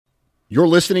You're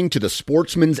listening to the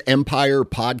Sportsman's Empire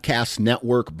Podcast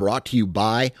Network, brought to you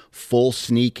by Full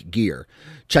Sneak Gear.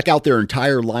 Check out their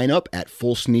entire lineup at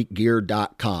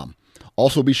fullsneakgear.com.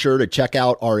 Also be sure to check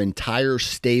out our entire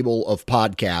stable of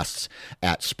podcasts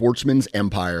at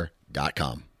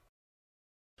sportsmansempire.com.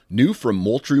 New from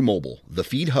Moultrie Mobile, the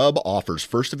Feed Hub offers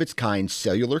first-of-its-kind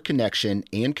cellular connection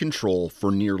and control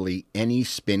for nearly any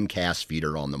spin cast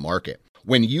feeder on the market.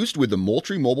 When used with the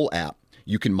Moultrie Mobile app,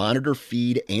 you can monitor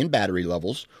feed and battery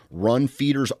levels, run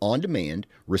feeders on demand,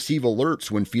 receive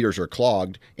alerts when feeders are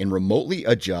clogged, and remotely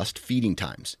adjust feeding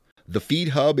times. The Feed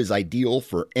Hub is ideal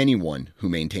for anyone who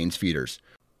maintains feeders.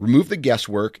 Remove the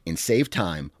guesswork and save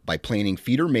time by planning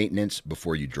feeder maintenance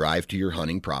before you drive to your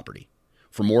hunting property.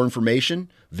 For more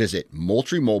information, visit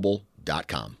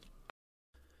moultriemobile.com.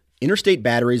 Interstate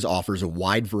Batteries offers a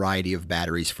wide variety of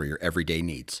batteries for your everyday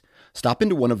needs. Stop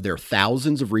into one of their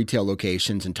thousands of retail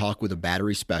locations and talk with a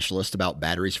battery specialist about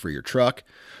batteries for your truck,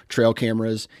 trail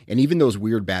cameras, and even those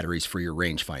weird batteries for your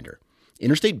rangefinder.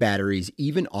 Interstate Batteries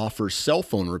even offers cell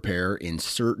phone repair in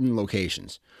certain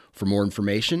locations. For more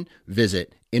information,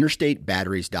 visit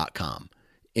interstatebatteries.com.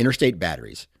 Interstate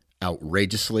Batteries,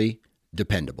 outrageously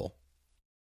dependable.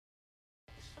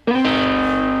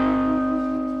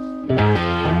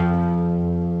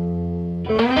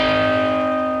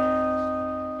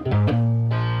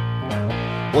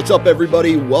 What's up,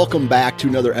 everybody? Welcome back to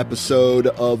another episode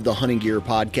of the Hunting Gear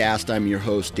Podcast. I'm your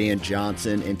host, Dan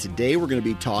Johnson, and today we're going to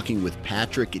be talking with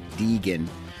Patrick Deegan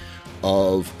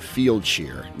of Field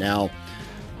Shear. Now,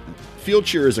 Field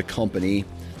Shear is a company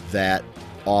that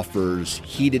offers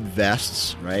heated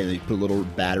vests, right? They put a little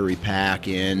battery pack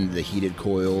in, the heated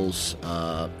coils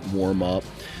warm up,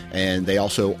 and they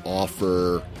also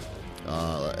offer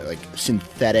like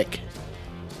synthetic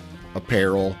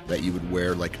apparel that you would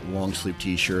wear, like long sleeve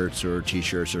t-shirts or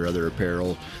other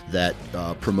apparel that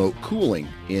promote cooling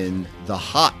in the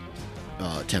hot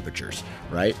temperatures,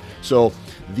 right? So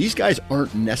these guys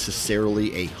aren't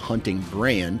necessarily a hunting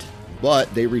brand,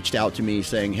 but they reached out to me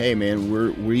saying, hey man,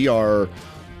 we are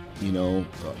a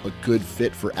good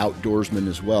fit for outdoorsmen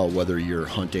as well, whether you're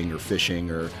hunting or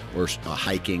fishing or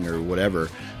hiking or whatever.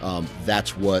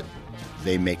 That's what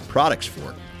they make products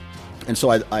for. And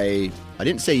so I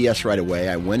didn't say yes right away.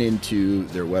 I went into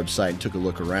their website and took a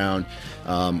look around,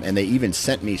 and they even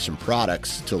sent me some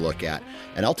products to look at.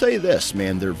 And I'll tell you this,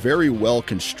 man, they're very well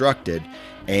constructed,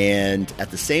 and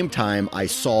at the same time, I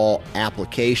saw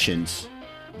applications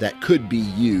that could be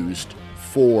used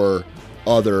for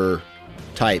other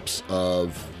types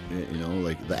of,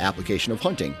 like the application of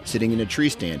hunting, sitting in a tree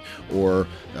stand, or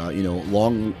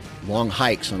long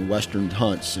hikes on western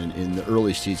hunts in the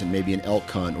early season, maybe an elk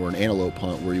hunt or an antelope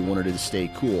hunt where you wanted it to stay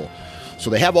cool. So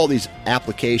they have all these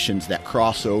applications that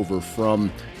cross over from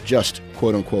just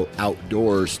quote unquote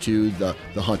outdoors to the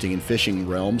hunting and fishing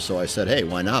realm. So I said, hey,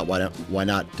 why not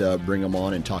bring them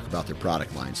on and talk about their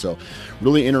product line? So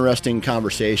really interesting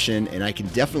conversation, and I can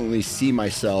definitely see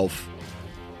myself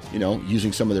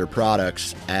using some of their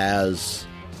products as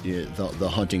the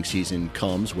hunting season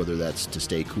comes, whether that's to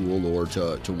stay cool or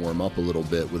to warm up a little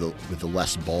bit with a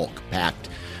less bulk packed,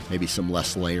 maybe some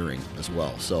less layering as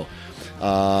well. So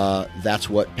that's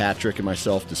what Patrick and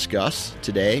myself discuss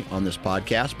today on this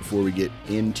podcast. Before we get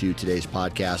into today's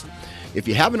podcast, if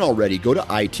you haven't already, go to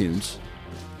iTunes,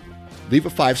 leave a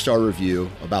 5-star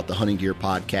review about the Hunting Gear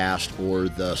Podcast or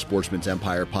the Sportsman's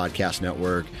Empire Podcast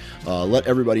Network. Let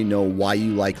everybody know why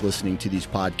you like listening to these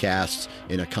podcasts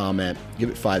in a comment. Give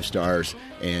it 5 stars,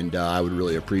 and I would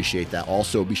really appreciate that.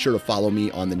 Also, be sure to follow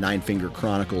me on the Nine Finger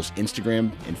Chronicles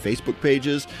Instagram and Facebook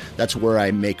pages. That's where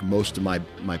I make most of my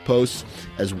posts,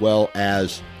 as well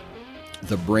as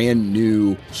the brand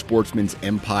new Sportsman's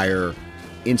Empire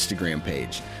Instagram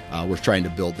page. We're trying to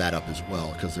build that up as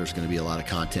well, because there's going to be a lot of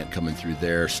content coming through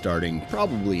there starting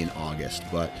probably in August.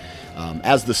 But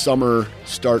as the summer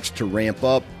starts to ramp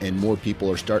up and more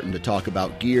people are starting to talk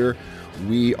about gear,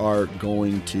 we are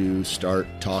going to start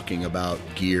talking about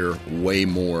gear way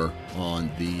more on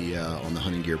the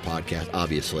Hunting Gear Podcast,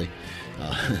 obviously.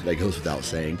 That goes without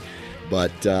saying.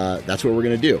 But that's what we're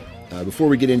going to do. Before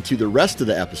we get into the rest of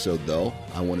the episode, though,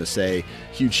 I want to say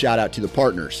huge shout out to the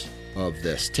partners of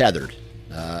this, Tethered.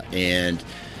 And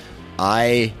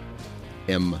I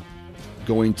am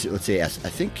going to, I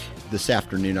think this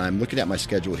afternoon, I'm looking at my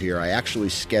schedule here. I actually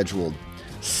scheduled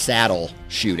saddle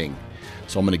shooting.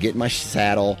 So I'm going to get in my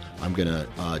saddle. I'm going to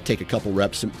take a couple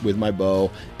reps with my bow.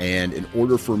 And in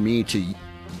order for me to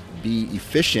be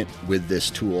efficient with this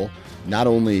tool, not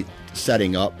only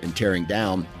setting up and tearing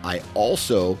down, I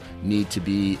also need to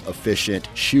be efficient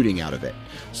shooting out of it.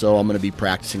 So I'm going to be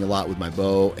practicing a lot with my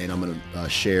bow, and I'm going to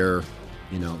share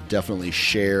definitely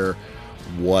share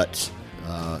what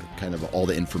kind of all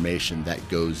the information that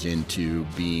goes into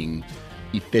being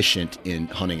efficient in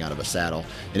hunting out of a saddle.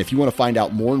 And if you want to find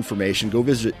out more information, go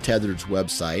visit Tethered's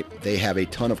website. They have a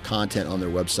ton of content on their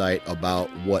website about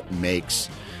what makes,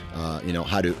 how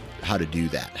to do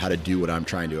that, how to do what I'm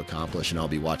trying to accomplish. And I'll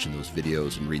be watching those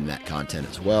videos and reading that content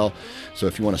as well. So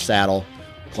if you want a saddle,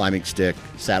 climbing stick,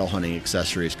 saddle hunting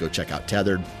accessories, go check out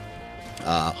Tethered.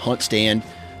 Hunt Stand,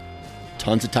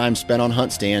 tons of time spent on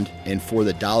Hunt Stand. And for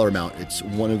the dollar amount, it's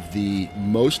one of the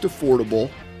most affordable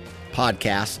hunting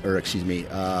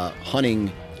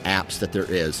apps that there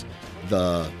is.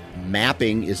 The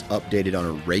mapping is updated on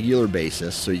a regular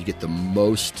basis, so you get the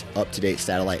most up-to-date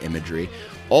satellite imagery.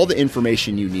 All the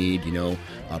information you need,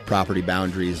 property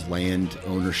boundaries, land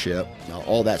ownership,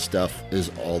 all that stuff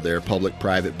is all there. Public,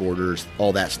 private borders,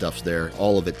 all that stuff's there.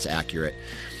 All of it's accurate.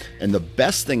 And the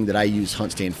best thing that I use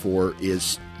HuntStand for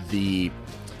is the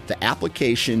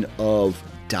application of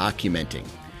documenting.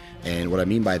 And what I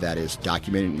mean by that is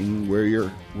documenting where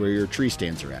your tree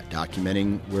stands are at,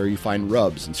 documenting where you find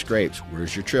rubs and scrapes,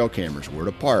 where's your trail cameras, where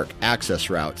to park, access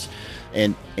routes,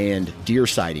 and deer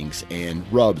sightings and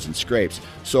rubs and scrapes.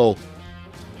 So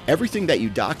everything that you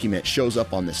document shows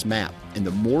up on this map. And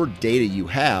the more data you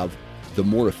have, the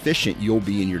more efficient you'll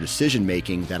be in your decision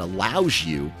making that allows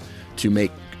you to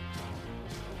make,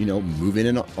 move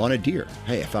in on a deer.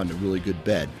 Hey, I found a really good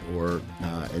bed. Or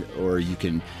you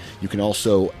can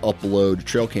also upload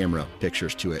trail camera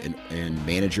pictures to it and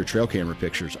manage your trail camera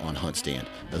pictures on HuntStand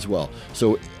as well.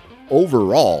 So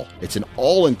overall, it's an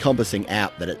all-encompassing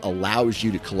app that it allows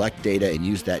you to collect data and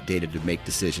use that data to make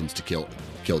decisions to kill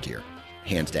deer,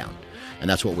 hands down. And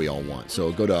that's what we all want.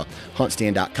 So go to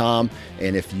huntstand.com,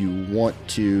 and if you want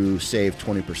to save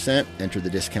 20%, enter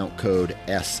the discount code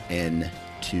SN20.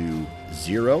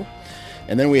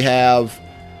 And then we have,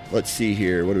 let's see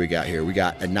here, what do we got here? We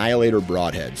got Annihilator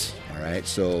broadheads. All right,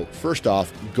 so first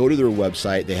off, go to their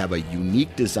website. They have a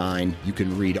unique design. You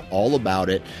can read all about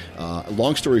it.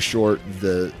 Long story short,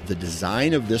 the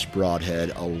design of this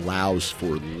broadhead allows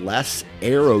for less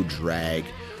arrow drag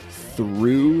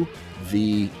through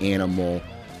the animal,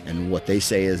 and what they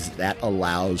say is that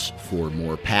allows for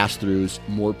more pass-throughs,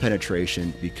 more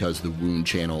penetration because the wound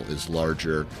channel is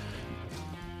larger.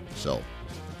 So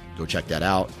go check that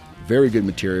out. Very good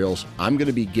materials. I'm going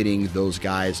to be getting those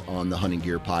guys on the Hunting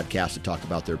Gear podcast to talk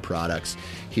about their products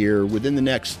here within the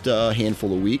next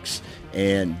handful of weeks,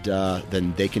 and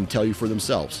then they can tell you for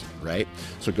themselves, right?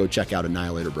 So go check out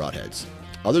Annihilator broadheads.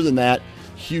 Other than that,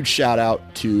 huge shout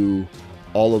out to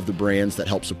all of the brands that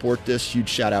help support this. Huge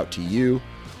shout out to you.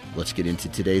 Let's get into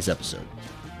today's episode.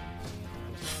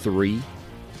 3,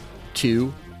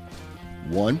 2,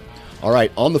 1. All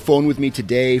right, on the phone with me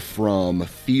today from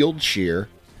Field Shear,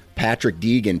 Patrick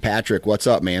Deegan. Patrick, what's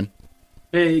up, man?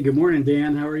 Hey, good morning,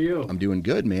 Dan. How are you? I'm doing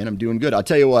good, man. I'm doing good. I'll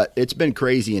tell you what, it's been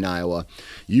crazy in Iowa.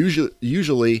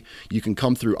 Usually you can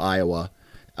come through Iowa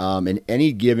in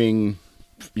any given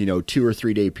 2 or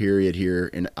 3 day period here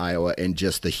in Iowa, and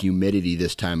just the humidity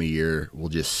this time of year will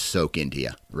just soak into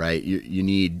you, right? You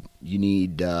need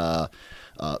an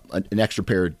extra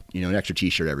pair, an extra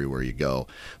t-shirt everywhere you go.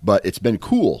 But it's been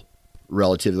cool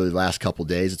relatively the last couple of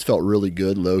days. It's felt really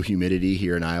good, low humidity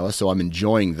here in Iowa, so I'm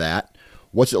enjoying that.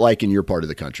 What's it like in your part of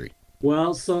the country?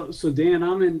 Well, so Dan,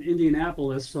 I'm in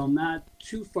Indianapolis, so I'm not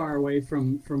too far away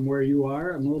from where you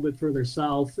are. I'm a little bit further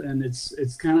south, and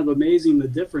it's kind of amazing the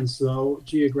difference, though.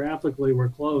 Geographically, we're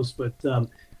close, but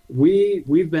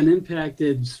we've been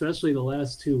impacted, especially the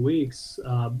last 2 weeks,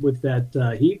 with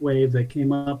that heat wave that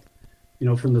came up,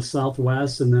 from the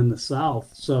southwest and then the south.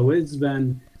 So it's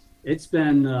been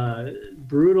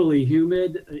brutally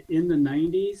humid in the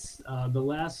 90s. The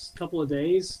last couple of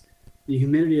days, the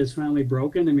humidity has finally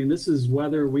broken. I mean, this is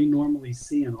weather we normally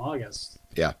see in August.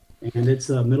 Yeah. And it's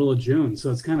middle of June,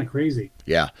 so it's kind of crazy.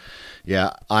 Yeah.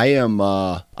 I am.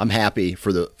 I'm happy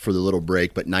for the little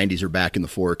break, but 90s are back in the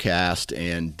forecast.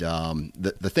 And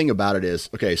the thing about it is,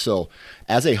 okay, so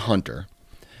as a hunter,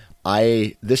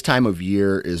 this time of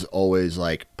year is always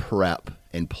like prep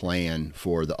and plan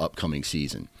for the upcoming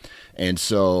season. And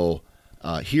so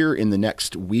here in the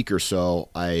next week or so,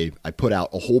 I put out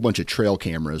a whole bunch of trail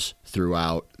cameras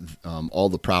throughout all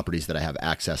the properties that I have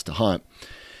access to hunt.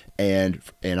 And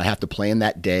I have to plan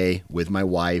that day with my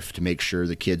wife to make sure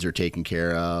the kids are taken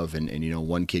care of. And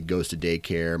one kid goes to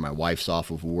daycare, my wife's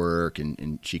off of work,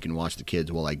 and she can watch the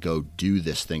kids while I go do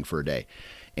this thing for a day.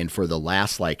 And for the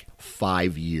last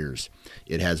 5 years,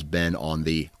 it has been on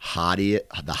the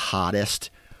hottest,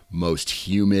 most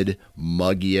humid,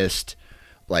 muggiest,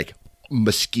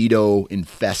 mosquito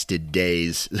infested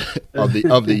days of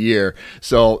the year.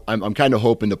 So I'm kind of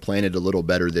hoping to plan it a little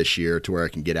better this year to where I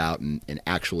can get out and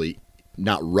actually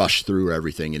not rush through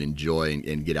everything and enjoy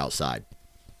and get outside.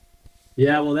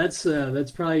 Yeah, well, that's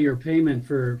probably your payment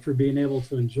for being able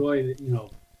to enjoy,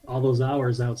 all those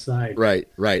hours outside. Right.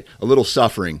 A little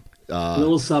suffering. A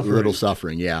little suffering. A little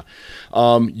suffering. Yeah.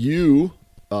 You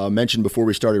mentioned before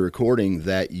we started recording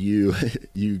that you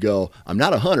go, I'm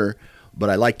not a hunter, but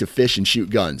I like to fish and shoot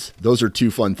guns. Those are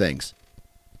two fun things.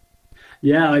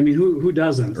 Yeah, I mean, who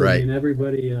doesn't? Right. I mean,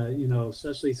 everybody,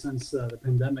 especially since the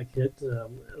pandemic hit,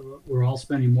 we're all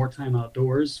spending more time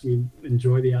outdoors. We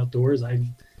enjoy the outdoors. I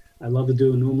love to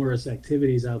do numerous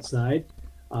activities outside.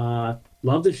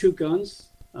 Love to shoot guns,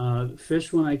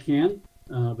 fish when I can.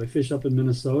 I fish up in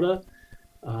Minnesota.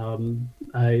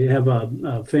 I have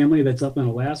a family that's up in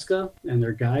Alaska, and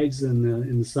they're guides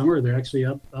in the summer. They're actually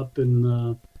up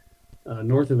in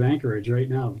north of Anchorage right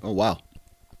now. Oh, wow.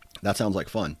 That sounds like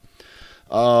fun.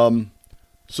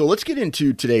 So let's get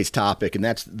into today's topic, and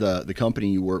that's the company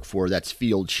you work for. That's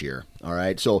FieldShear. All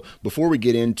right. So before we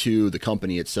get into the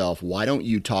company itself, why don't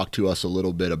you talk to us a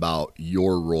little bit about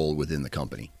your role within the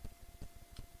company?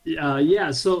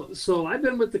 Yeah. So I've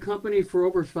been with the company for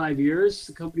over 5 years.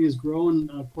 The company has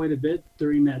grown quite a bit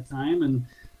during that time, and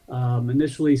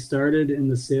initially started in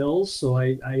the sales. So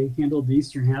I handled the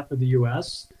eastern half of the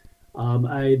U.S.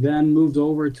 I then moved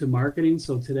over to marketing.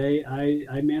 So today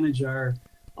I manage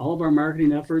all of our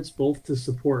marketing efforts, both to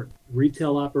support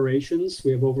retail operations.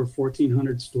 We have over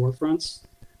 1,400 storefronts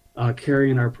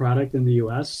carrying our product in the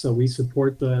U.S. So we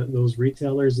support those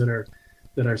retailers that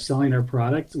are selling our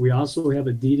product. We also have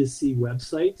a D2C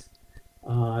website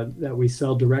that we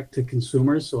sell direct to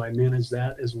consumers. So I manage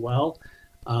that as well.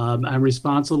 I'm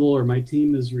responsible, or my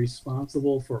team is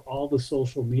responsible, for all the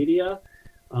social media.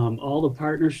 All the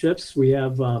partnerships. We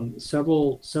have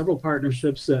several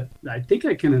partnerships that I think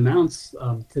I can announce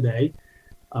today,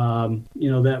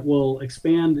 that will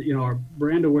expand, our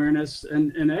brand awareness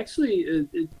and actually,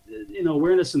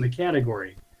 awareness in the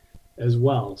category as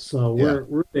well. So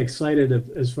we're excited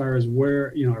as far as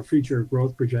where, our future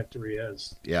growth trajectory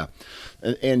is. Yeah.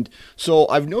 And so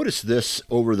I've noticed this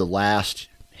over the last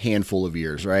handful of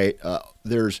years, right?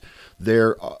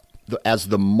 As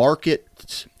the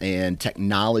market and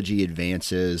technology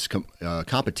advances,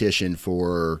 competition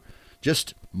for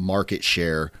just market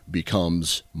share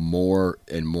becomes more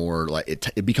and more like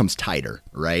it becomes tighter,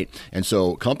 right? And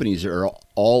so companies are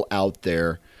all out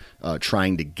there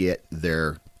trying to get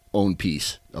their own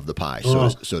piece of the pie, so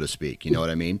to speak. You know what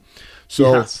I mean?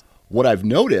 So yes. What I've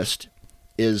noticed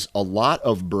is a lot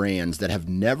of brands that have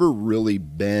never really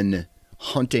been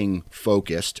hunting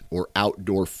focused or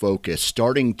outdoor focused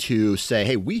starting to say,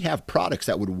 hey, we have products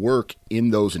that would work in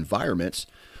those environments.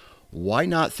 Why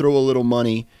not throw a little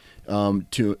money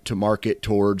to market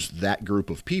towards that group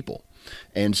of people?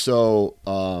 And so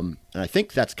and I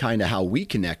think that's kind of how we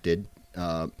connected,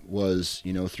 was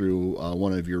through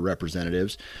one of your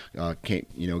representatives got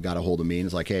a hold of me and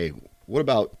was like, hey, what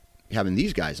about having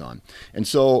these guys on? And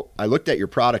so I looked at your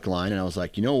product line and I was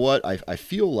like, you know what? I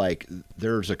feel like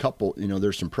there's a couple,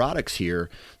 there's some products here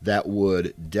that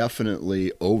would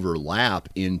definitely overlap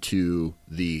into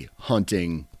the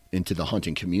hunting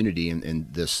community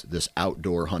and this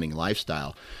outdoor hunting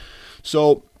lifestyle.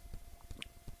 So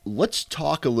let's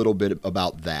talk a little bit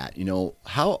about that.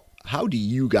 How do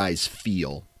you guys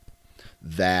feel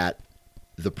that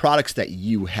the products that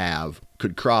you have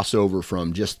could cross over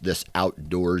from just this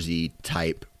outdoorsy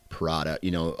type product,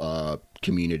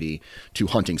 community to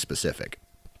hunting specific?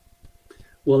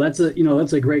 Well, that's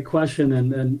a great question,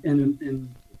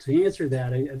 and to answer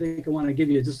that, I think I want to give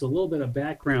you just a little bit of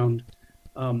background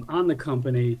on the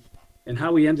company and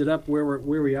how we ended up where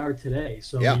we are today.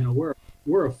 So yeah.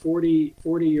 We're a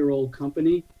 40-year-old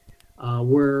company.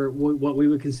 We're what we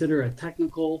would consider a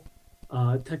technical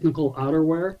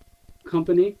outerwear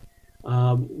company.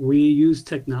 We use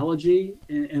technology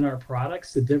in our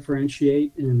products to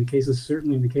differentiate,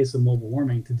 certainly in the case of mobile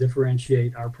warming, to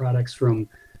differentiate our products from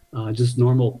just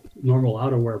normal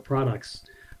outerwear products.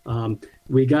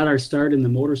 We got our start in the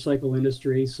motorcycle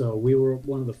industry, so we were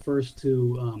one of the first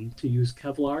to use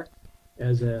Kevlar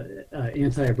as a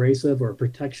anti-abrasive or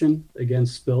protection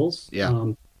against spills.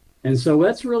 Yeah. And so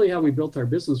that's really how we built our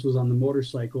business, was on the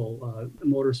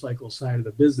motorcycle side of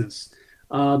the business.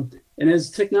 And as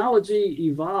technology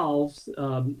evolved,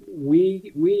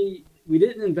 we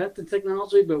didn't invent the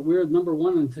technology, but we're number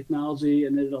one in technology,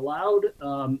 and it allowed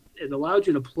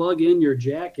you to plug in your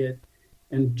jacket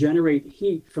and generate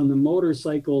heat from the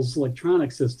motorcycle's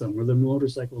electronic system or the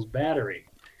motorcycle's battery.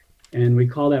 and we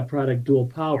call that product dual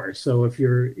power. So if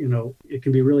it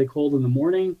can be really cold in the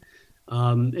morning.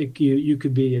 You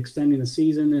could be extending the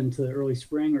season into early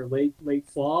spring or late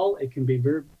fall. It can be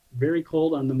very very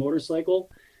cold on the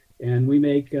motorcycle, and we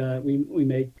make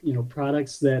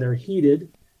products that are heated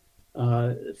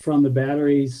from the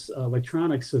battery's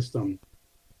electronic system.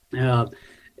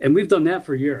 And we've done that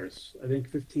for years. I think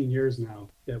 15 years now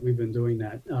that we've been doing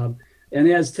that. And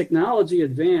as technology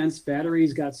advanced,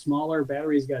 batteries got smaller,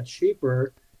 batteries got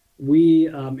cheaper. We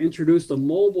introduced a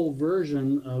mobile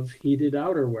version of heated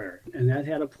outerwear, and that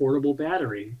had a portable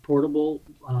battery, portable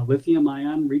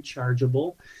lithium-ion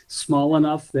rechargeable, small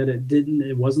enough that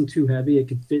it wasn't too heavy. It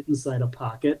could fit inside a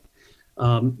pocket.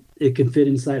 It could fit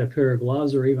inside a pair of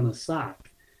gloves or even a sock.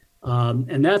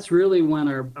 And that's really when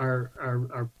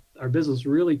our business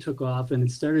really took off, and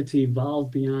it started to evolve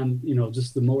beyond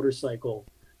just the motorcycle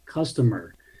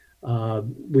customer.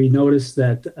 We noticed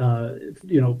that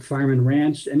farm and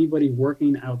ranch, anybody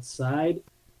working outside,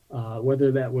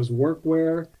 whether that was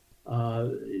workwear,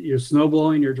 you're snow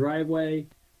blowing your driveway,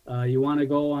 you want to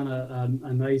go on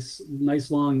a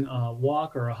nice long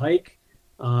walk or a hike,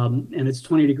 and it's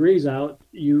 20 degrees out,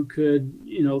 you could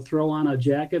throw on a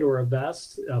jacket or a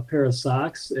vest, a pair of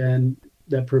socks, and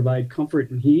that provide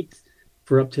comfort and heat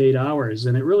for up to 8 hours.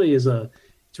 And it's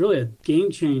really a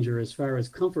game changer as far as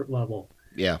comfort level.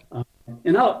 Yeah.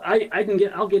 And I'll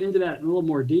get into that in a little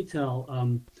more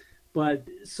detail. But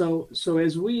so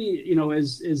as we,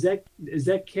 as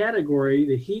that category,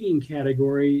 the heating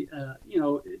category,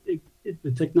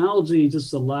 the technology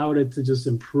just allowed it to just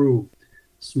improve.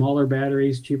 Smaller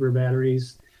batteries, cheaper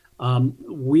batteries.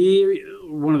 We're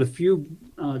one of the few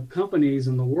companies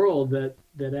in the world that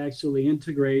actually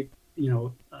integrate,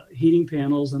 heating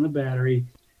panels and a battery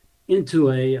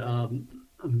into a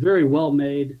very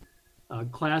well-made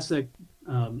classic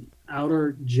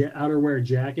outerwear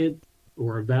jacket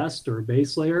or a vest or a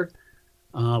base layer,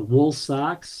 wool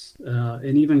socks,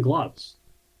 and even gloves.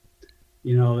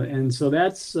 And so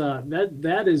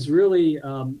that is really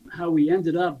how we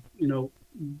ended up,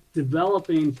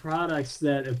 developing products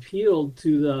that appealed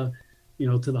to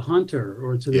the hunter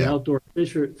or to the outdoor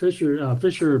fisher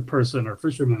person or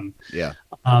fisherman. Yeah.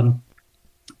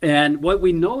 And what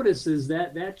we notice is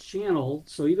that channel,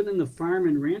 so even in the farm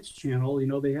and ranch channel,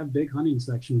 they have big hunting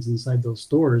sections inside those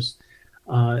stores.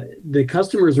 The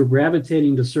customers are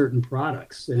gravitating to certain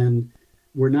products, and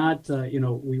we're not,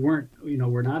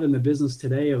 we're not in the business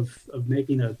today of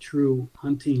making a true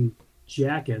hunting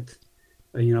jacket,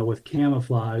 with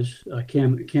camouflage,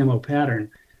 camo pattern.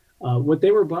 What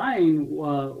they were buying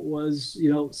was,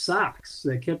 socks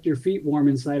that kept your feet warm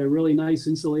inside a really nice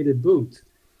insulated boot.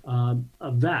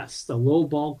 A vest, a low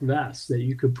bulk vest that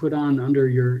you could put on under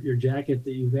your jacket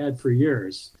that you've had for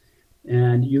years.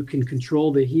 And you can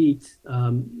control the heat,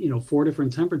 4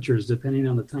 different temperatures depending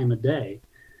on the time of day,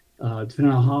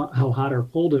 depending on how hot or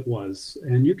cold it was.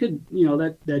 And you could,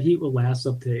 that heat will last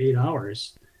up to 8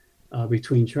 hours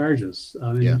between charges.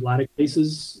 In a lot of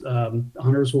cases,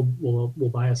 hunters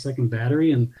will buy a second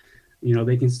battery, and,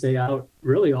 they can stay out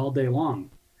really all day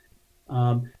long.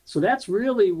 So that's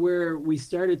really where we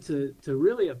started to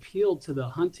really appeal to the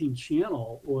hunting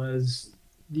channel, was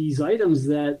these items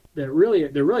that they're really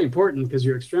important because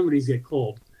your extremities get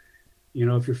cold.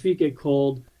 If your feet get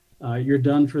cold, you're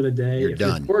done for the day. If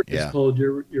your pork is cold,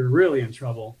 you're really in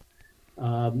trouble.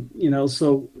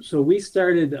 So we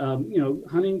started, the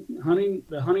hunting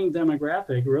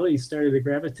demographic really started to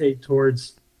gravitate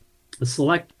towards the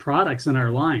select products in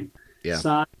our line. Yeah.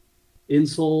 Socks,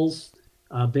 insoles,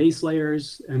 base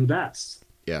layers, and vests.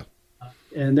 Yeah.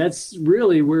 And that's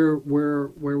really where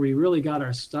we really got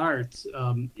our start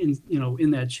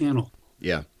in that channel.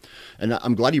 Yeah. And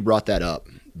I'm glad you brought that up,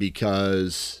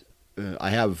 because I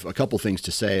have a couple things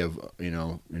to say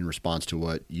in response to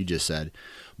what you just said.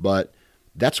 But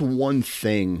that's one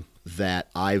thing that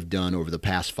I've done over the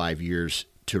past 5 years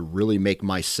to really make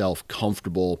myself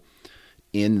comfortable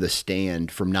in the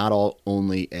stand from not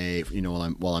only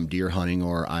while I'm deer hunting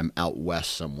or I'm out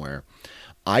west somewhere.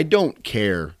 I don't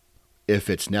care if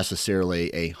it's necessarily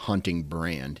a hunting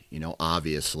brand.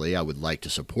 Obviously I would like to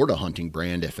support a hunting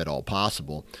brand if at all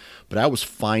possible, but I was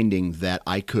finding that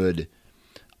I could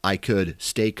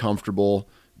stay comfortable,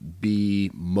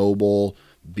 be mobile,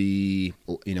 be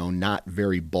not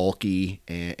very bulky,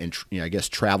 and I guess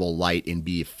travel light and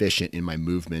be efficient in my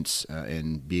movements,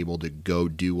 and be able to go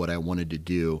do what I wanted to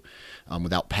do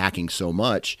without packing so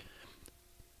much,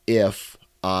 if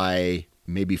I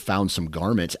maybe found some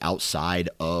garments outside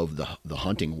of the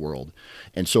hunting world.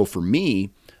 And so for me,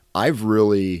 I've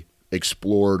really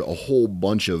explored a whole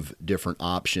bunch of different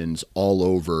options all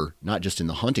over, not just in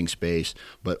the hunting space,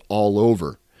 but all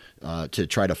over, to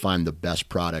try to find the best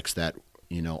products that,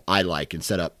 I like, and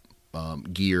set up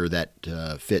gear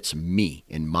that fits me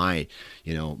in my,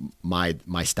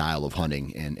 my style of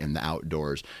hunting and the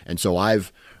outdoors. And so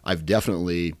I've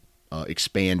definitely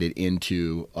expanded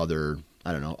into other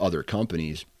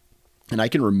companies. And I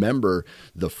can remember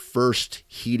the first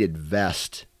heated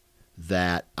vest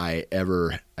that I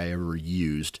ever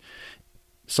used.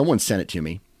 Someone sent it to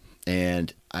me,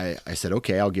 and I said,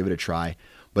 okay, I'll give it a try.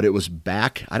 But it was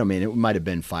back, it might have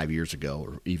been 5 years ago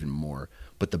or even more,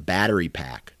 but the battery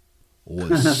pack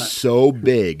was so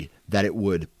big that it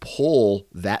would pull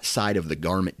that side of the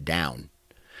garment down.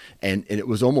 And it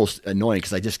was almost annoying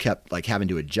because I just kept having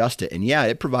to adjust it. And yeah,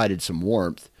 it provided some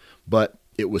warmth, but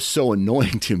it was so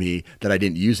annoying to me that I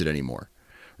didn't use it anymore.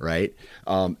 Right.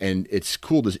 And it's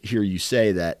cool to hear you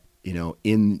say that,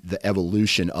 in the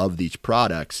evolution of these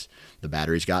products, the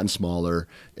battery's gotten smaller.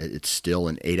 It's still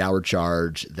an 8-hour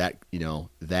charge. That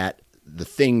the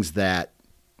things that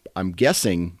I'm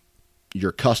guessing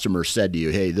your customer said to you,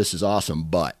 hey, this is awesome,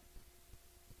 but.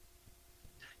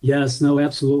 Yes, no,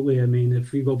 absolutely.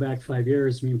 If we go back 5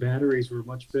 years, batteries were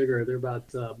much bigger. They're about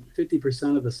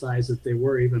 50% of the size that they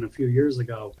were even a few years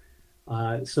ago.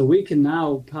 So we can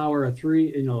now power a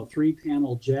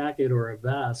three-panel jacket or a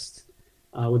vest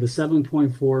with a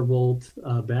 7.4 volt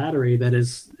battery that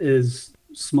is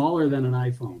smaller than an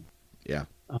iPhone. Yeah.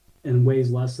 And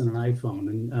weighs less than an iPhone.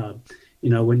 And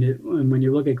when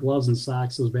you look at gloves and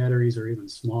socks, those batteries are even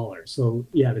smaller. So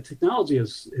yeah, the technology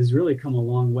has really come a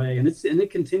long way, and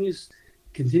it continues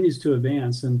to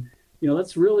advance. And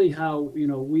that's really how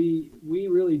we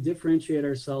really differentiate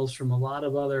ourselves from a lot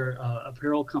of other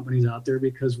apparel companies out there,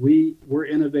 because we're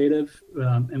innovative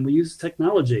and we use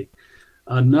technology.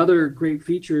 Another great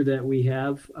feature that we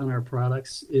have on our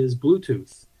products is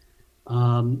Bluetooth.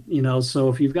 So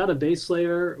if you've got a base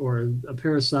layer or a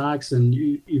pair of socks and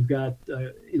you've got,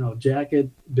 jacket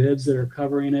bibs that are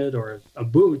covering it, or a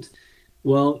boot,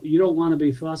 well, you don't want to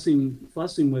be fussing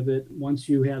with it once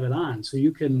you have it on. So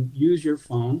you can use your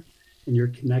phone and you're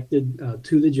connected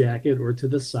to the jacket or to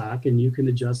the sock, and you can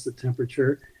adjust the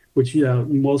temperature, which,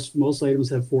 most items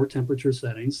have 4 temperature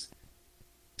settings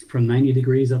from 90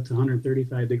 degrees up to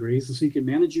 135 degrees. So you can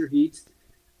manage your heat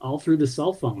all through the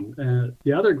cell phone.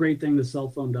 The other great thing the cell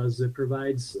phone does is it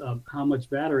provides how much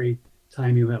battery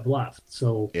time you have left.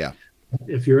 So yeah,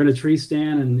 if you're in a tree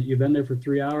stand and you've been there for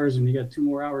 3 hours and you got 2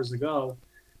 more hours to go,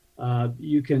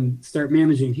 you can start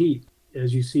managing heat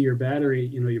as you see your battery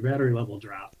level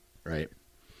drop. Right.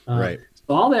 Right.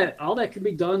 So all that can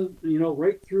be done,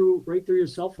 right through your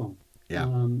cell phone. Yeah.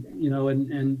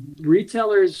 And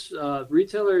retailers,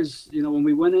 when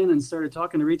we went in and started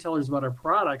talking to retailers about our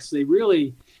products, they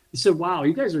said, wow,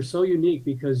 you guys are so unique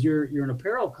because you're an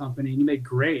apparel company and you make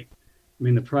great.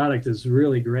 The product is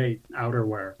really great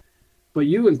outerwear, but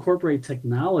you incorporate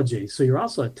technology. So you're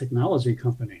also a technology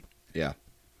company. Yeah.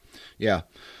 Yeah.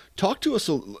 Talk to us,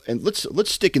 and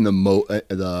let's stick in the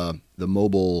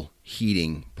mobile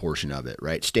heating portion of it,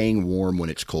 right? Staying warm when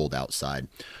it's cold outside.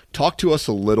 Talk to us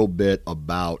a little bit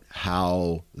about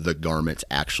how the garments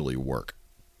actually work.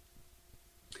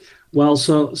 Well,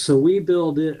 so we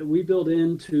build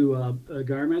into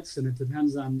garments, and it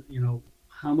depends on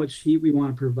how much heat we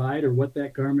want to provide or what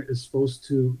that garment is supposed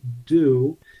to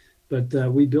do. But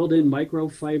we build in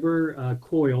microfiber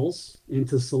coils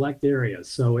into select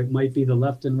areas. So it might be the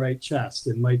left and right chest.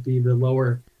 It might be the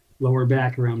lower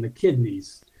back around the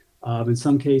kidneys. In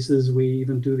some cases, we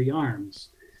even do the arms.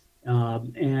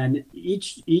 And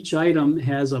each item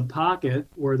has a pocket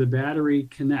where the battery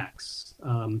connects.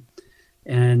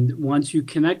 And once you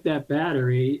connect that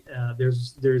battery,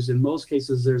 there's in most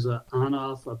cases, there's a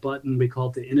on-off, a button. We call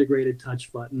it the integrated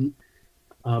touch button.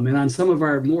 And on some of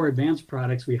our more advanced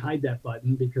products, we hide that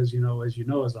button because,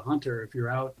 as a hunter, if you're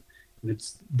out and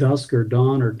it's dusk or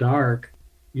dawn or dark,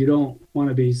 you don't want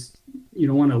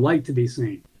a light to be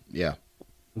seen. Yeah.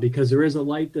 Because there is a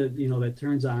light that, that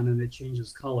turns on and it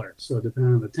changes color. So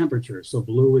depending on the temperature. So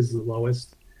blue is the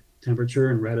lowest temperature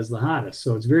and red is the hottest.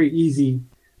 So it's very easy,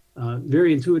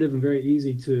 very intuitive and very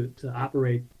easy to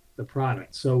operate the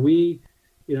product. So we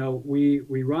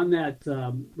run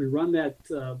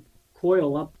that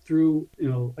coil up through,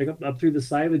 up through the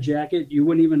side of the jacket. You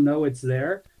wouldn't even know it's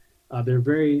there. They're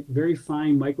very, very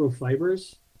fine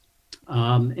microfibers.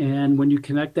 And when you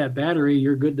connect that battery,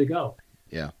 you're good to go.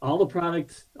 Yeah. All the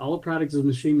product is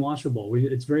machine washable.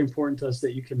 It's very important to us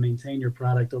that you can maintain your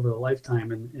product over the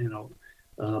lifetime, and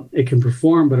it can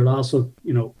perform, but it also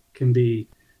can be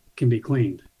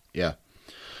cleaned. Yeah.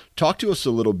 Talk to us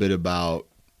a little bit about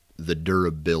the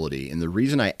durability. And the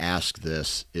reason I ask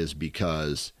this is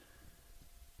because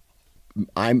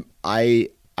I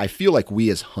feel like we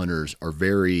as hunters are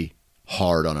very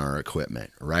hard on our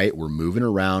equipment, right? We're moving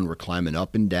around, we're climbing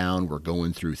up and down, we're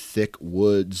going through thick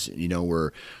woods,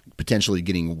 we're potentially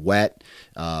getting wet,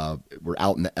 we're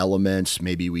out in the elements,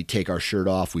 maybe we take our shirt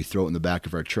off, we throw it in the back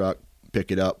of our truck,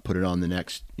 pick it up, put it on the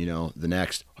next,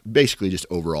 basically just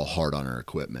overall hard on our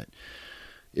equipment.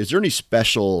 Is there any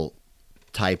special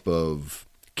type of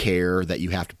care that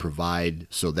you have to provide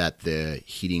so that the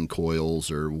heating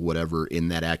coils or whatever in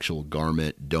that actual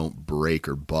garment don't break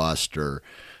or bust or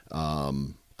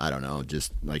I don't know,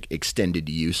 just like extended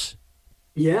use?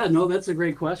 Yeah, no, that's a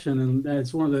great question, and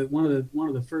that's one of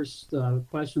the first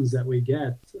questions that we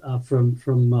get from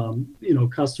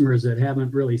customers that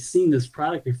haven't really seen this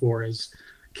product before is,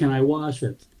 can I wash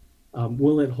it?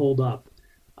 Will it hold up?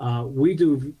 We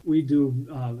do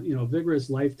vigorous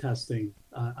life testing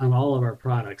on all of our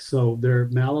products, so they're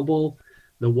malleable.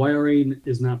 The wiring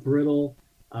is not brittle.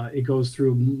 It goes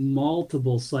through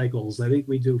multiple cycles. I think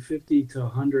we do 50 to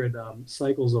 100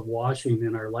 cycles of washing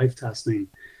in our life testing.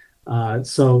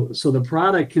 So the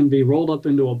product can be rolled up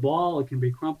into a ball. It can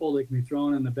be crumpled. It can be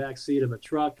thrown in the back seat of a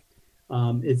truck.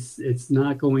 It's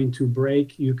not going to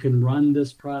break. You can run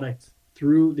this product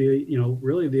through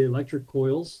really the electric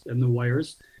coils and the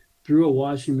wires through a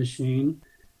washing machine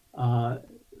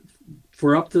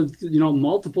for up to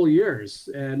multiple years,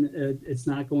 and it's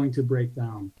not going to break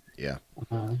down. Yeah.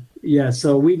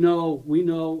 So we know,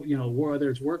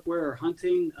 whether it's workwear or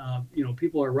hunting,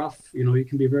 people are rough, you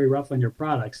can be very rough on your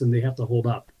products and they have to hold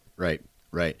up. Right.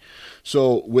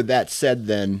 So with that said,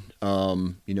 then,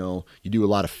 you do a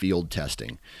lot of field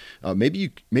testing. Maybe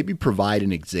provide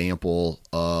an example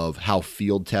of how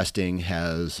field testing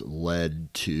has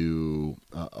led to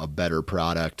a better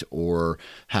product, or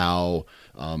how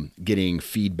getting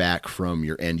feedback from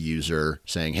your end user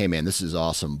saying, "Hey, man, this is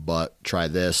awesome, but try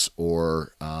this,"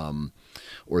 or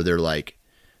they're like,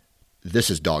 "This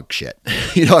is dog shit."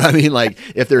 You know what I mean? Like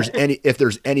if there's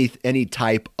any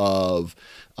type of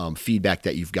feedback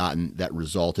that you've gotten that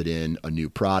resulted in a new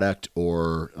product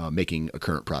or making a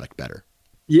current product better.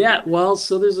 Yeah, well,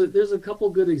 so there's a couple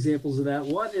good examples of that.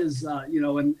 One is,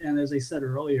 and as I said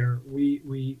earlier,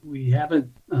 we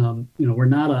haven't, we're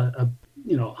not a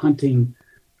hunting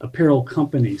apparel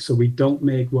company, so we don't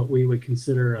make what we would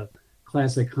consider a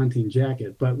classic hunting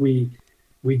jacket, but we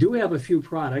do have a few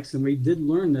products, and we did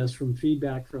learn this from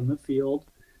feedback from the field.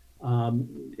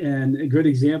 And a good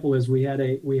example is we had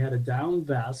a down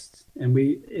vest, and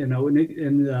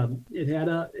it had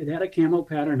a camo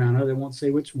pattern on it. I won't say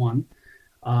which one.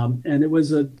 And it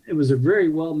was a very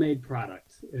well made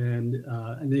product, and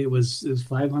it was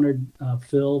 500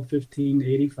 fill,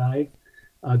 1585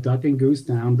 duck and goose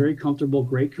down, very comfortable,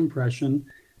 great compression.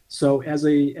 So as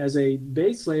a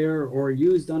base layer or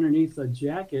used underneath a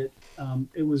jacket,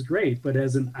 it was great. But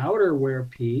as an outerwear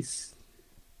piece,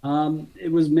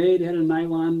 it was made, had a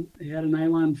nylon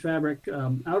fabric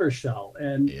outer shell,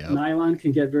 and nylon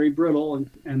can get very brittle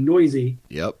and noisy.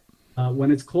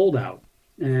 When it's cold out.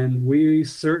 And we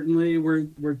certainly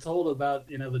were told about,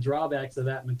 the drawbacks of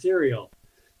that material.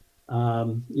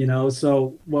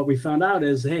 So what we found out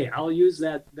is, hey, I'll use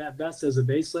that vest as a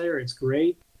base layer. It's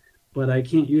great, but I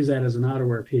can't use that as an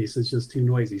outerwear piece. It's just too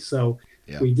noisy. So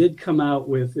we did come out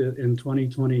with, in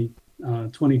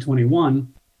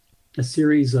 2021, a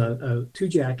series of 2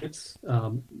 jackets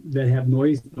that have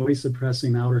noise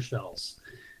suppressing outer shells.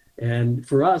 And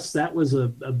for us, that was a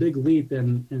big leap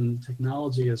in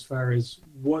technology as far as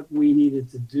what we needed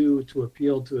to do to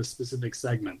appeal to a specific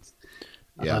segment.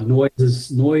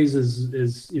 Noise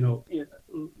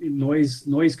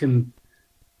can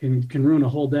ruin a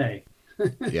whole day.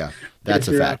 Yeah, that's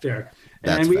a fact. There.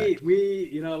 And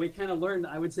we kind of learned,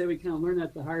 I would say we kind of learned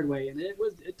that the hard way. And it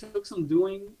took some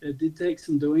doing. It did take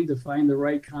some doing to find the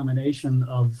right combination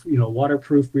of,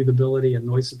 waterproof, breathability, and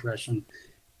noise suppression,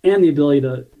 and the ability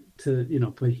to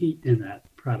put heat in that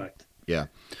product. Yeah.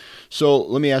 So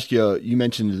let me ask you, you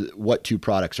mentioned, what 2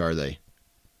 products are they?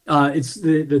 It's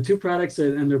the 2 products,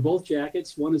 and they're both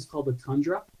jackets. One is called the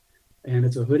Tundra, and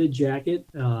it's a hooded jacket.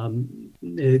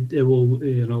 It will,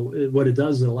 what it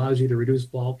does, it allows you to reduce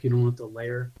bulk. You don't have to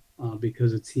layer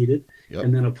because it's heated.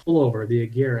 And then a pullover, the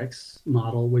Agarix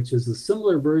model, which is a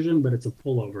similar version, but it's a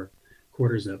pullover,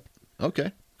 quarter zip.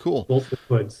 Okay, cool. Both with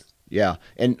hoods. Yeah.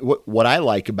 And what I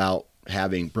like about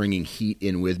bringing heat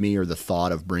in with me, or the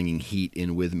thought of bringing heat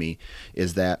in with me,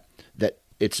 is that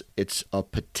it's a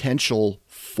potential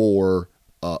for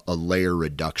a layer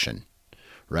reduction,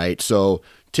 right? So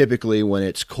typically when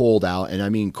it's cold out, and I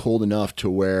mean cold enough to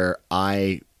where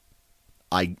I'm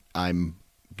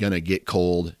going to get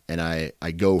cold and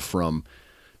I go from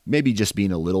maybe just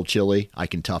being a little chilly, I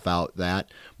can tough out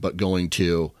that, but going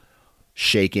to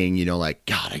shaking, like,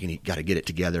 God, I got to get it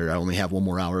together. I only have one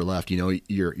more hour left.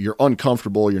 You're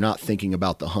uncomfortable. You're not thinking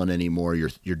about the hunt anymore.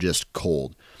 You're just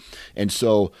cold. And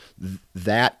so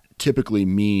that typically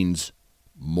means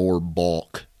more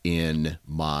bulk in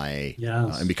my,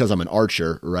 and because I'm an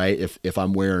archer, right? If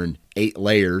I'm wearing 8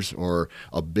 layers or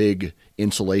a big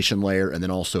insulation layer and then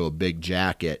also a big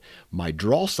jacket, my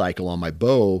draw cycle on my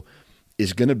bow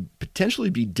is going to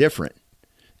potentially be different.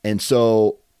 And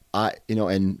so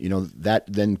that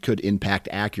then could impact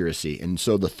accuracy. And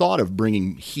so the thought of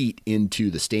bringing heat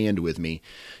into the stand with me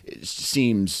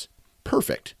seems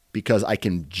perfect because I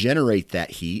can generate that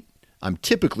heat. I'm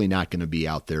typically not going to be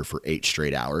out there for 8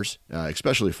 straight hours,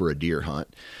 especially for a deer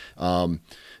hunt.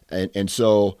 And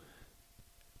so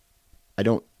I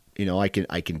don't, I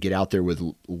can get out there with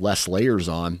less layers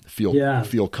on,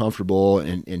 feel comfortable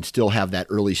and still have that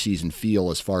early season feel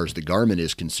as far as the garment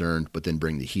is concerned, but then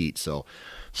bring the heat. So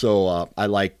I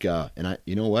like, and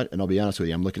you know what? And I'll be honest with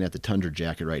you, I'm looking at the Tundra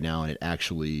jacket right now, and it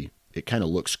kind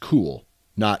of looks cool.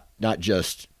 Not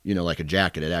just, like a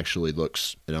jacket. It actually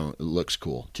looks, it looks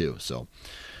cool too. So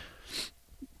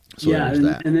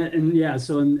yeah,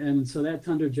 so that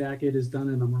Tundra jacket is done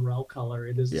in a morel color.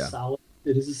 It is a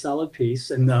solid piece.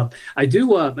 And I do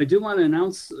want to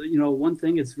announce, one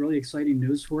thing. It's really exciting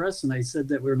news for us. And I said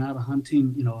that we're not a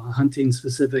hunting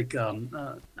specific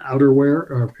outerwear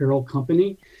or apparel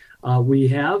company. We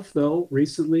have, though,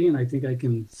 recently, and I think I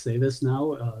can say this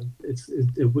now,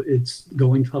 it's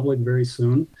going public very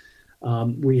soon.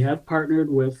 We have partnered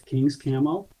with King's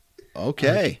Camo.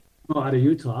 Okay. Out of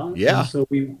Utah. Yeah. And so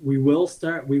we will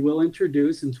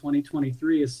introduce in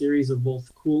 2023 a series of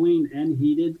both cooling and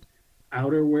heated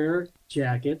outerwear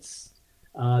jackets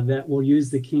that will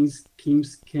use the King's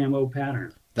Camo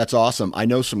pattern. That's awesome. I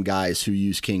know some guys who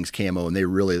use King's Camo and they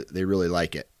really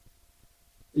like it.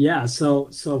 Yeah,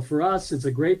 so for us, it's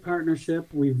a great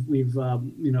partnership. We've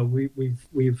worked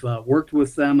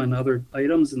with them on other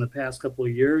items in the past couple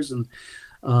of years, and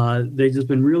they've just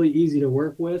been really easy to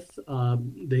work with.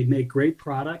 They make great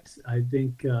products. I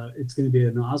think it's going to be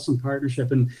an awesome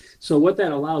partnership. And so what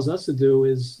that allows us to do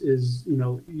is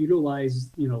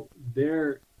utilize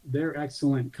their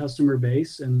excellent customer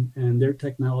base and their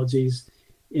technologies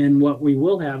in what we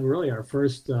will have really our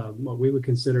first what we would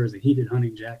consider as a heated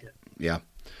hunting jacket.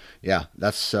 Yeah,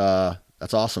 that's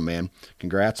awesome, man.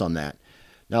 Congrats on that.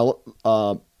 Now,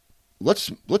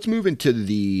 let's move into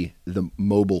the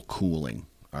mobile cooling.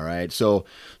 All right, so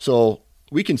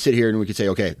we can sit here and we can say,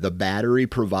 okay, the battery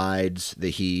provides the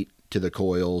heat to the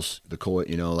coils,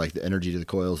 like the energy to the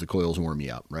coils warm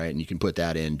you up, right? And you can put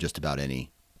that in just about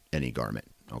any garment,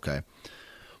 okay?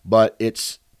 But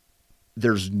the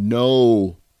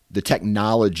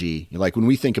technology, like when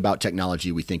we think about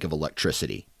technology, we think of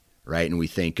electricity, right? And we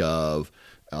think of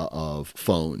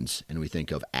phones, and we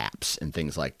think of apps and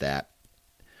things like that,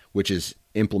 which is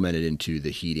implemented into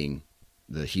the heating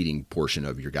portion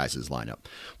of your guys' lineup.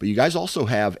 But you guys also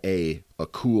have a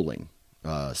cooling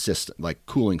system, like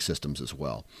cooling systems as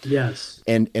well. Yes.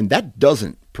 And that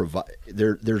doesn't provide,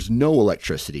 there's no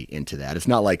electricity into that. It's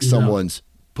not like someone's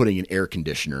putting an air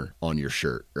conditioner on your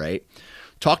shirt, right?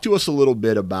 Talk to us a little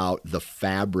bit about the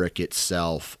fabric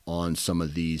itself on some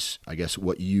of these, I guess,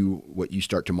 what you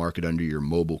start to market under your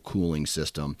mobile cooling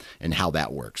system and how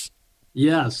that works.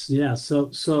 Yes. Yeah. So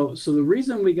the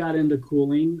reason we got into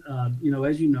cooling, as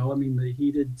the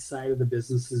heated side of the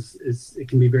business is it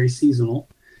can be very seasonal.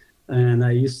 And I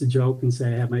used to joke and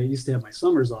say I used to have my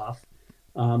summers off.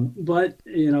 But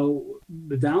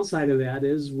the downside of that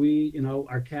is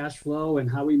our cash flow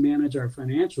and how we manage our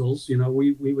financials,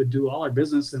 we would do all our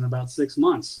business in about 6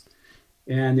 months.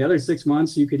 And the other 6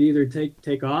 months you could either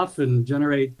take off and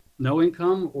generate no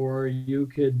income, or you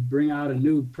could bring out a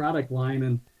new product line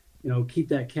and, keep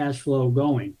that cash flow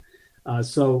going.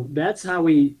 So that's how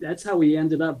we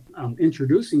ended up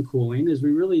introducing cooling, is we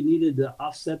really needed to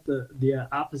offset the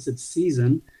opposite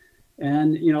season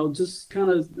and, just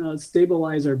kind of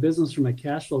stabilize our business from a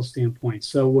cash flow standpoint.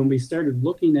 So when we started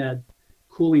looking at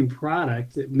cooling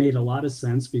product, it made a lot of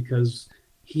sense because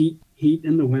heat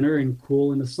in the winter and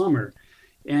cool in the summer.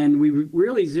 And we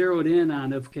really zeroed in on,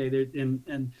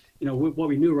 what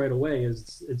we knew right away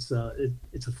is it's a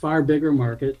far bigger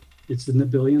market. It's in the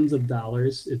billions of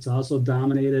dollars. It's also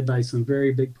dominated by some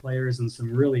very big players and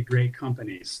some really great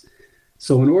companies.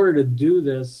 So in order to do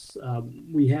this,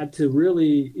 we had to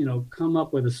really, come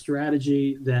up with a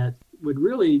strategy that would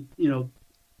really,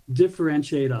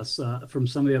 differentiate us from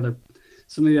some of the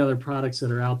other products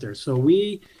that are out there. So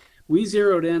we we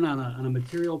zeroed in on a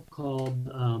material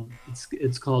called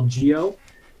it's called Geo.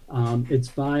 It's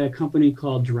by a company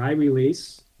called Dry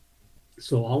Release.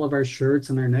 So all of our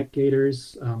shirts and our neck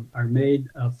gaiters are made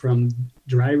from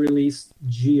Dry Release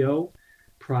Geo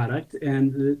product.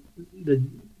 And the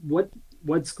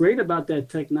what's great about that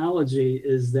technology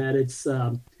is that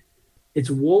it's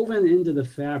woven into the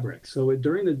fabric. So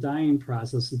during the dyeing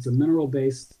process, it's a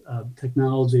mineral-based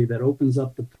technology that opens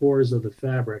up the pores of the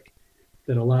fabric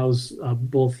that allows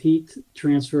both heat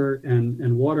transfer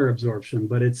and water absorption.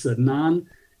 But it's a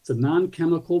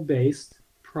non-chemical based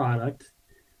product,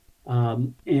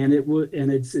 and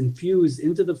it's infused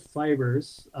into the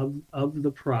fibers of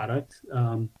the product.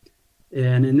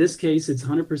 And in this case, it's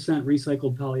 100%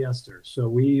 recycled polyester. So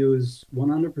we use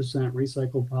 100%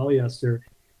 recycled polyester.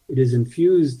 It is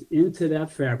infused into that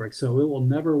fabric, so it will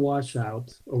never wash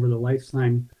out over the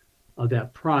lifetime of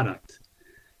that product.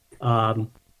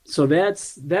 So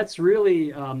that's really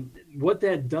what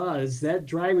that does. That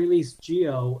Dry Release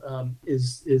Geo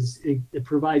it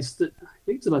provides, I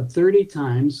think it's about 30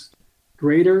 times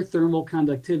greater thermal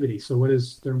conductivity. So what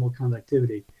is thermal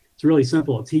conductivity? It's really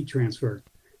simple. It's heat transfer.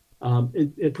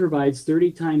 It provides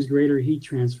 30 times greater heat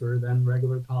transfer than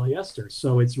regular polyester.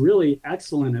 So it's really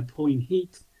excellent at pulling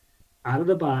heat out of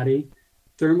the body,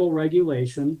 thermal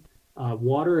regulation,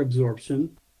 water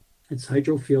absorption. It's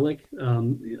hydrophilic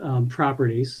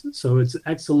properties. So it's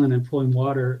excellent at pulling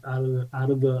water out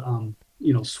of the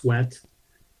sweat,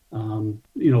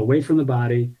 away from the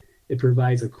body. It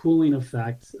provides a cooling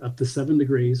effect up to 7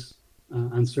 degrees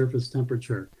on surface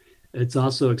temperature. It's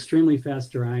also extremely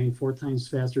fast drying, 4 times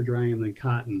faster drying than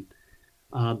cotton.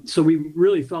 So we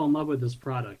really fell in love with this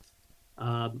product.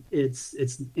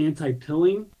 It's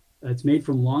anti-pilling. It's made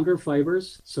from longer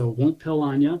fibers, so it won't pill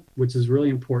on you, which is really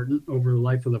important over the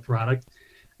life of the product.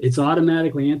 It's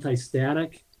automatically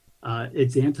anti-static.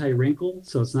 It's anti-wrinkle,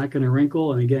 so it's not going to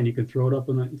wrinkle. And again, you can throw it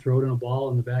in a ball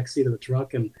in the back seat of the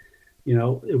truck, and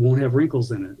it won't have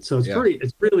wrinkles in it. So it's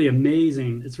really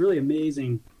amazing. It's really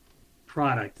amazing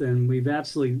product, and we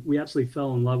absolutely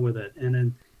fell in love with it. And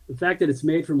then the fact that it's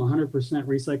made from 100%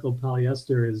 recycled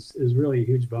polyester is really a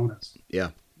huge bonus.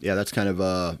 Yeah, that's kind of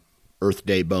a Earth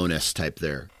Day bonus type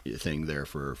thing there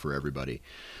for everybody.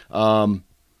 I'll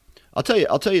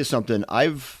tell you something.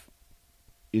 I've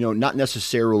not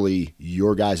necessarily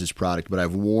your guys' product, but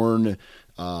I've worn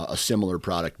a similar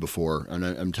product before, and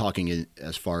I'm talking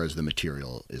as far as the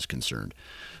material is concerned.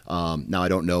 Now I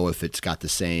don't know if it's got the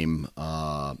same,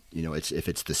 if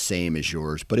it's the same as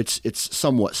yours, but it's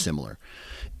somewhat similar.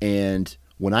 And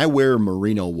when I wear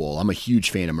merino wool, I'm a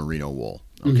huge fan of merino wool.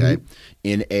 Okay,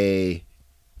 mm-hmm.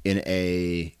 in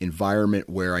a environment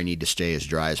where I need to stay as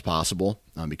dry as possible,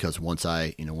 because once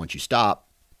you stop,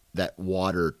 that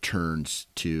water turns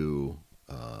to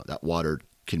that water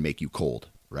can make you cold.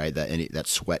 Right, that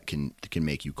sweat can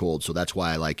make you cold. So that's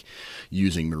why I like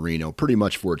using merino pretty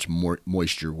much for its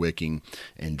moisture wicking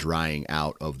and drying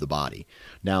out of the body.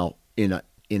 Now, in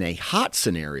a hot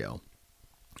scenario,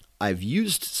 I've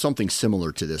used something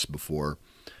similar to this before,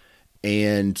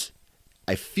 and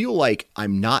I feel like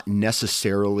I'm not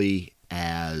necessarily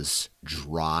as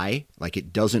dry. Like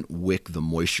it doesn't wick the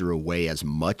moisture away as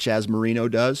much as merino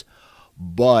does,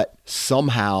 but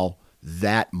somehow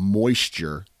that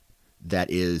moisture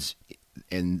that is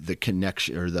in the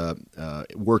connection or the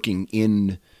working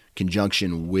in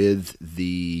conjunction with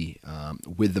the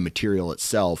material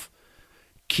itself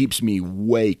keeps me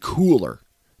way cooler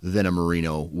than a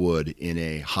merino would in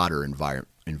a hotter environment.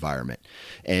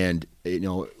 And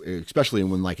especially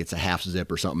when like it's a half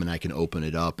zip or something and I can open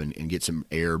it up and get some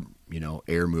air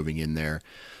moving in there.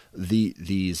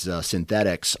 These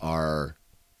synthetics are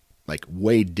like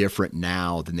way different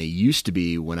now than they used to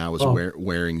be when I was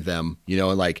wearing them.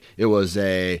 Like it was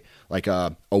a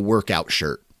workout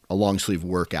shirt, a long sleeve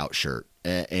workout shirt,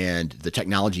 and the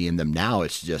technology in them now,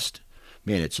 it's just,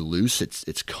 man, it's loose,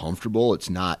 it's comfortable. It's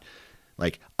not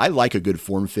like, I like a good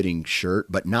form fitting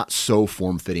shirt, but not so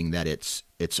form fitting that it's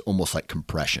almost like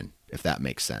compression, if that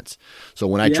makes sense. So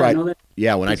when I tried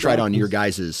on your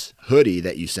guys' hoodie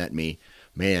that you sent me,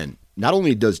 man, not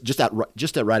only does just that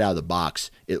right out of the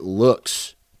box, it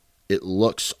looks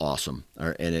awesome,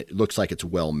 and it looks like it's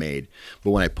well made.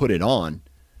 But when I put it on,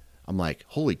 I'm like,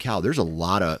 holy cow! This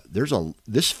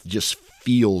just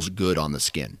feels good on the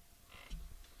skin.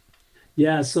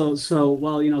 Yeah. So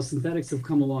well, synthetics have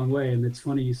come a long way, and it's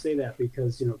funny you say that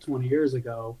because 20 years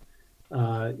ago,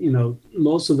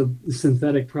 most of the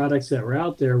synthetic products that were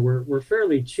out there were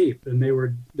fairly cheap, and they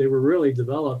were really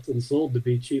developed and sold to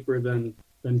be cheaper than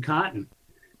cotton.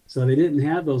 So they didn't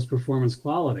have those performance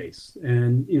qualities.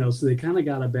 And, so they kind of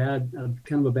got a bad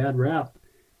rap.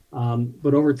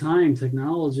 But over time,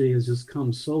 technology has just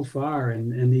come so far,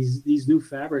 and these new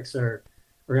fabrics are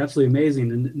absolutely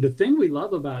amazing. And the thing we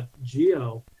love about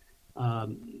Geo,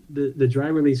 the dry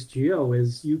release Geo,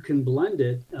 is you can blend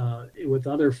it with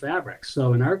other fabrics.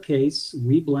 So in our case,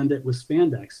 we blend it with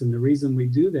spandex, and the reason we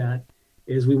do that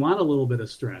is we want a little bit of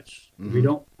stretch. Mm-hmm. We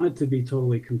don't want it to be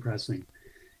totally compressing,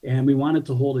 and we want it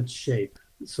to hold its shape.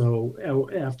 So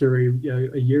after a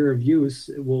year of use,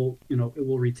 it will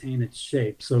retain its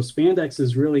shape. So spandex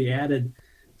is really added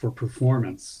for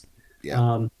performance.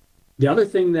 Yeah. The other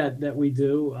thing that we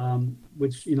do,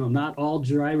 which not all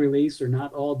dry release or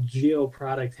not all Geo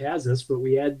product has this, but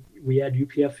we add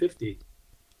UPF 50,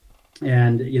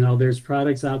 and there's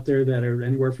products out there that are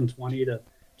anywhere from 20 to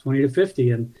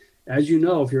 50, and as you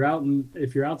know, if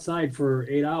you're outside for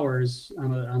 8 hours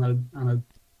on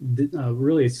a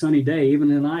really sunny day,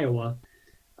 even in Iowa,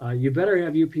 you better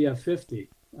have UPF 50,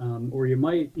 or you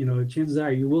might, chances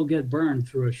are you will get burned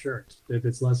through a shirt if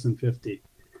it's less than 50.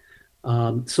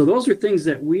 So those are things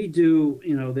that we do,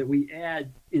 that we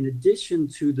add in addition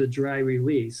to the dry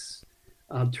release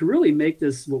to really make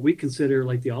this what we consider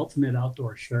like the ultimate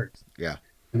outdoor shirt. Yeah.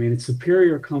 I mean, it's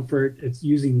superior comfort. It's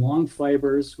using long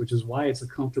fibers, which is why it's a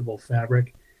comfortable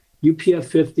fabric. UPF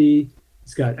 50,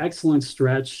 it's got excellent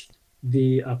stretch.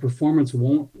 The performance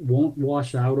won't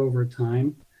wash out over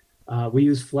time. We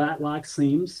use flat lock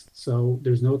seams, so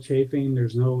there's no chafing.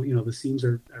 There's no, the seams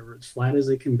are as flat as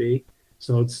they can be.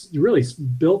 So it's really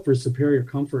built for superior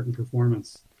comfort and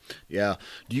performance. Yeah.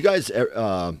 Do you guys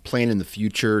plan in the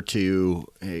future to,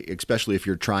 especially if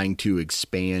you're trying to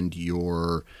expand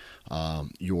your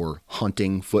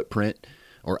hunting footprint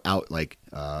or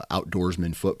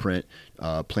outdoorsman footprint,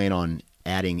 plan on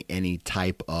adding any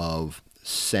type of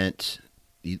scent,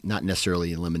 not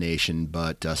necessarily elimination,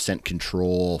 but scent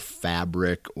control,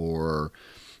 fabric, or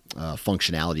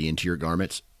functionality into your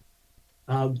garments?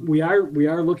 We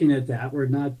are looking at that. We're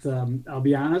not. I'll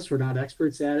be honest. We're not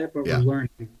experts at it, but yeah. We're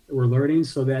learning. We're learning.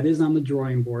 So that is on the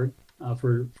drawing board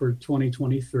for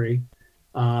 2023.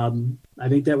 I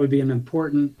think that would be an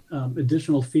important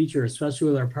additional feature, especially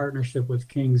with our partnership with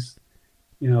Kings.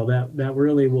 That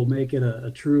really will make it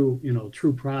a true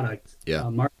product. Yeah.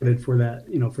 Marketed for that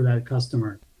for that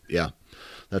customer. Yeah,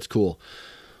 that's cool.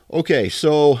 Okay,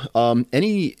 so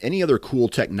any other cool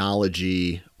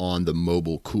technology on the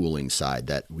mobile cooling side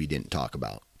that we didn't talk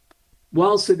about?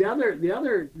 Well, so the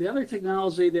other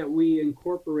technology that we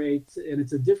incorporate, and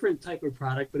it's a different type of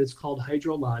product, but it's called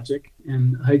HydroLogic.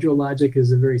 And HydroLogic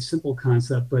is a very simple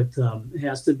concept, but it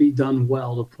has to be done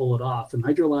well to pull it off. And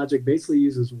HydroLogic basically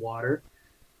uses water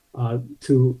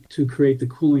to create the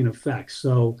cooling effect.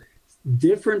 So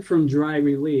different from dry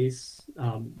release,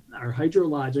 our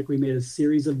HydroLogic, we made a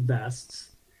series of vests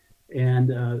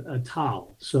and a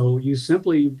towel. So you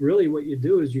simply, really what you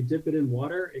do is you dip it in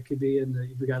water. It could be if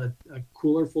you got a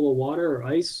cooler full of water or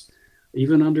ice,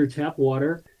 even under tap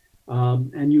water,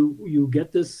 and you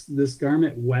get this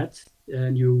garment wet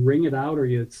and you wring it out or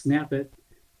you snap it,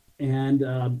 and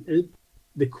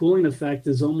the cooling effect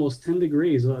is almost 10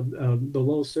 degrees of the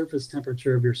low surface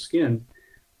temperature of your skin.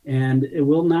 And it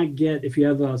will not get, if you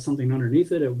have something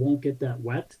underneath it, it won't get that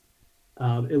wet.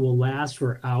 It will last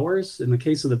for hours. In the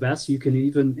case of the vest, you can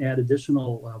even add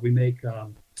additional, we make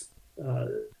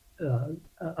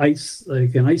ice,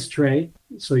 like an ice tray.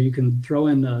 So you can throw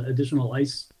in additional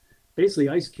ice, basically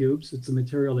ice cubes. It's a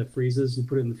material that freezes. You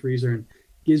put it in the freezer and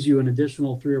gives you an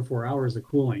additional 3 or 4 hours of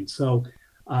cooling. So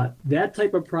that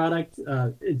type of product,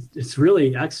 it's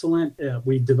really excellent.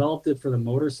 We developed it for the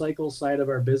motorcycle side of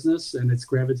our business, and it's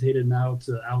gravitated now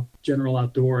to general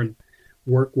outdoor and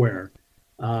workwear.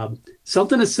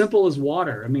 Something as simple as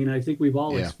water. I mean, I think we've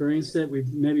all experienced it.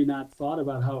 We've maybe not thought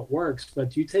about how it works,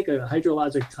 but you take a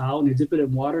HydroLogic towel and you dip it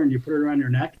in water and you put it around your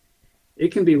neck,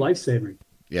 it can be life-saving.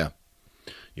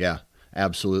 Yeah,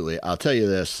 absolutely. I'll tell you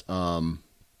this.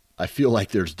 I feel like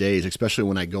there's days, especially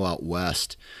when I go out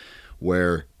west,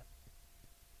 where,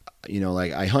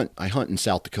 like I hunt in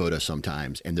South Dakota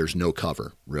sometimes, and there's no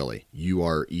cover really.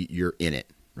 You're in it,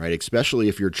 right? Especially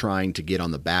if you're trying to get on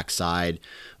the backside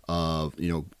of,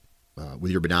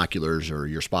 with your binoculars or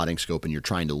your spotting scope, and you're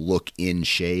trying to look in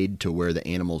shade to where the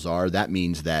animals are. That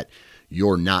means that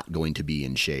you're not going to be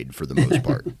in shade for the most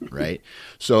part, right?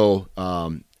 So,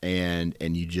 and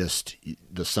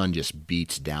the sun just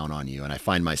beats down on you, and I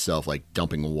find myself like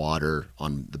dumping water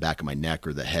on the back of my neck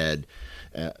or the head,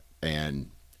 and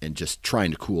just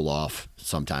trying to cool off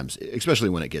sometimes, especially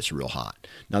when it gets real hot.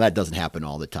 Now that doesn't happen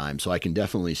all the time, so I can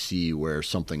definitely see where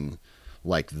something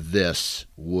like this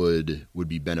would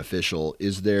be beneficial.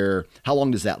 How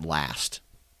long does that last?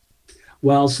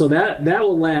 Well, so that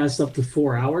will last up to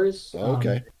 4 hours.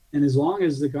 Okay. And as long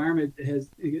as the garment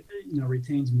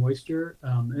retains moisture,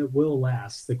 it will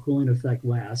last. The cooling effect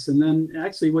lasts. And then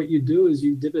actually what you do is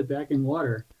you dip it back in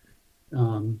water,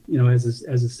 as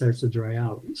it starts to dry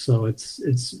out. So it's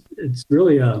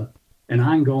really an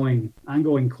ongoing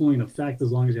cooling effect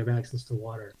as long as you have access to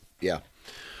water. Yeah.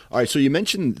 All right. So you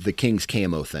mentioned the King's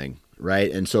Camo thing,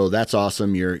 right? And so that's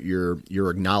awesome. You're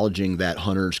acknowledging that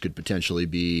hunters could potentially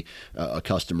be a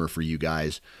customer for you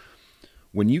guys.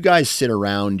 When you guys sit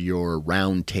around your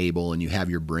round table and you have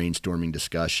your brainstorming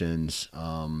discussions,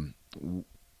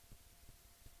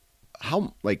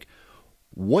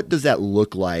 what does that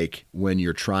look like when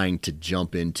you're trying to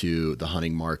jump into the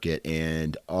hunting market?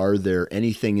 And are there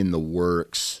anything in the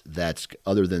works that's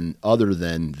other than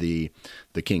the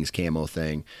King's Camo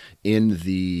thing in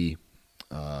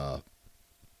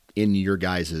your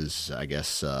guys's, I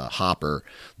guess, hopper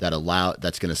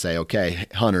that's going to say, okay,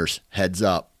 hunters, heads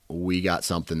up, we got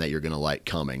something that you're going to like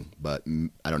coming, but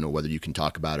I don't know whether you can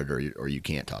talk about it or you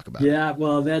can't talk about it. Yeah,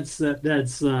 well, that's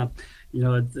that's a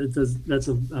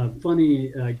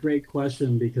funny, great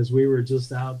question, because we were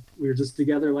just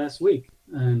together last week,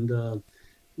 and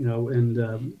we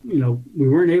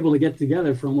weren't able to get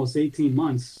together for almost 18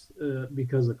 months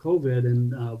because of COVID,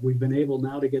 and we've been able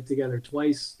now to get together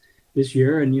twice this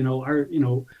year, and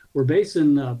we're based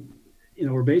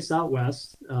out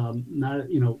west,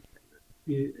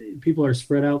 people are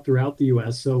spread out throughout the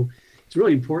U.S. So it's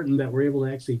really important that we're able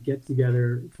to actually get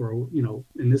together for,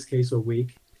 in this case, a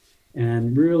week,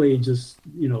 and really just,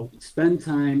 spend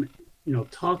time,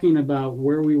 talking about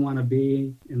where we want to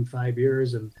be in 5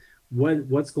 years, and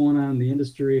what's going on in the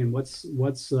industry, and what's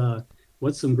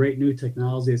some great new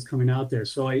technology that's coming out there.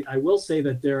 So I will say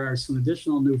that there are some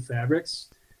additional new fabrics,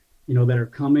 that are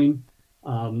coming,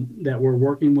 that we're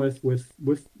working with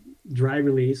Dry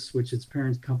Release, which its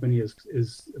parent company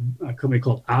is a company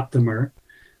called Optimer,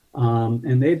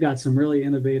 and they've got some really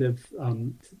innovative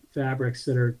fabrics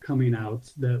that are coming out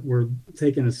that we're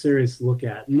taking a serious look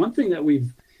at. And one thing that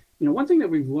we've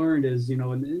learned is,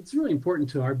 and it's really important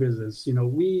to our business,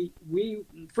 we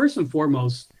first and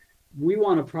foremost, we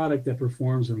want a product that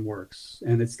performs and works,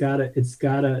 and it's gotta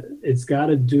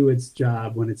do its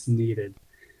job when it's needed,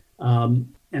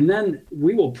 and then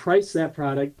we will price that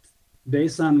product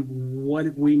based on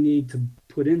what we need to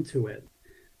put into it.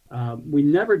 We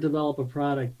never develop a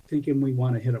product thinking we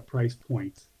want to hit a price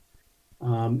point.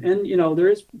 And there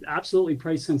is absolutely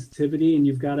price sensitivity, and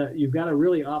you've got to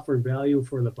really offer value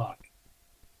for the buck.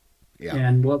 Yeah.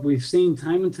 And what we've seen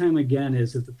time and time again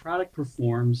is if the product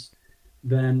performs,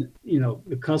 then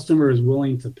the customer is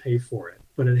willing to pay for it,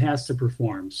 but it has to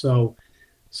perform. So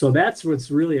that's what's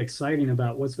really exciting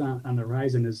about what's on the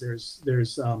horizon is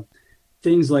there's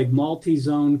things like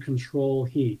multi-zone control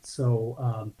heat.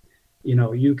 So,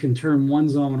 you can turn one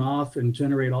zone off and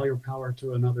generate all your power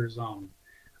to another zone.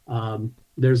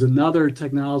 There's another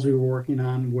technology we're working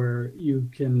on where you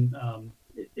can,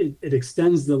 it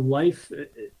extends the life.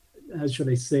 How should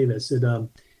I say this?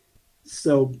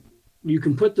 So you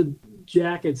can put the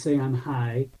jacket, say, on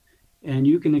high, and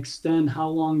you can extend how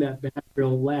long that battery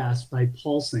will last by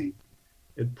pulsing.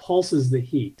 It pulses the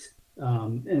heat.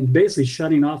 And basically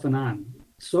shutting off and on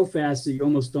so fast that you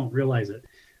almost don't realize it.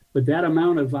 But that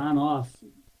amount of on-off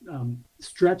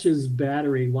stretches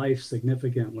battery life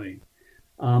significantly.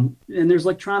 And there's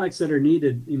electronics that are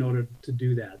needed, to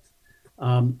do that.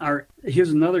 Here's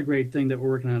another great thing that we're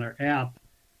working on, our app.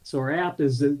 So our app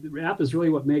is really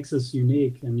what makes us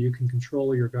unique, and you can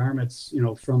control your garments,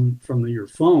 from your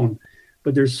phone.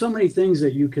 But there's so many things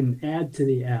that you can add to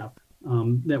the app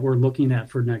that we're looking at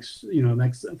for next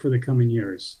for the coming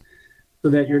years, so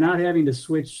that you're not having to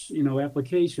switch,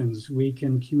 applications. We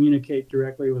can communicate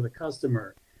directly with a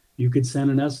customer. You could send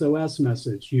an SOS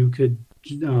message. You can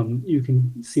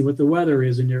see what the weather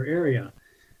is in your area,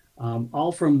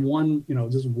 all from one,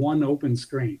 just one open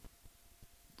screen.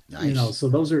 Nice. So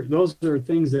those are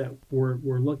things that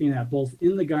we're looking at both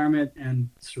in the garment and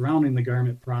surrounding the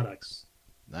garment products.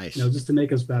 Nice. Just to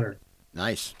make us better.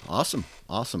 Nice. Awesome.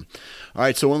 All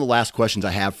right. So one of the last questions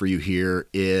I have for you here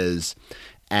is,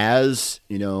 as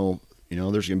there's going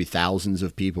to be thousands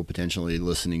of people potentially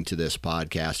listening to this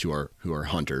podcast who are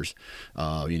hunters,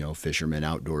 fishermen,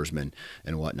 outdoorsmen,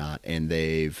 and whatnot, and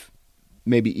they've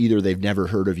never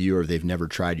heard of you or they've never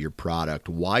tried your product.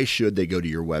 Why should they go to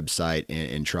your website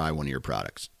and try one of your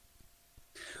products?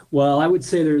 Well, I would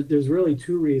say there's really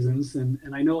two reasons, and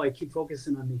I know I keep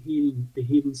focusing on the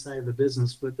heating side of the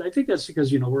business, but I think that's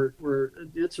because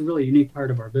it's a really unique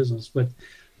part of our business. But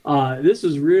this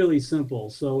is really simple.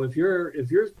 So if you're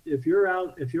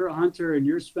a hunter and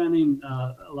you're spending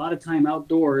a lot of time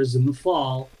outdoors in the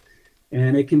fall,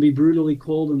 and it can be brutally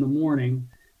cold in the morning.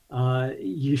 A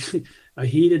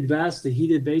heated vest, a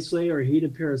heated base layer, a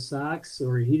heated pair of socks,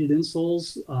 or heated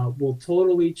insoles will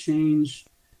totally change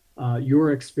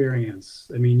your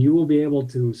experience. I mean, you will be able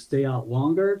to stay out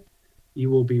longer. You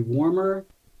will be warmer.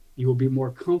 You will be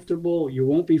more comfortable. You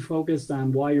won't be focused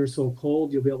on why you're so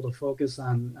cold. You'll be able to focus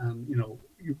on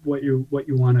what you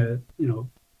want to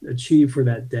achieve for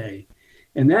that day,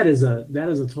 and that is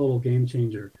a total game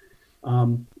changer.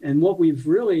 And what we've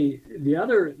really the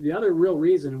other real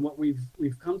reason, and what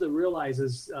we've come to realize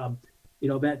is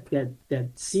that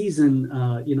season,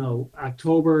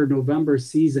 October, November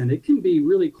season, it can be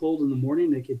really cold in the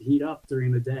morning. It can heat up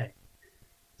during the day.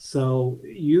 So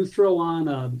you throw on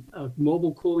a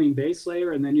mobile cooling base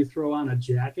layer, and then you throw on a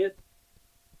jacket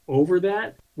over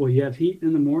that. Well, you have heat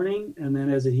in the morning, and then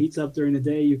as it heats up during the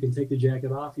day, you can take the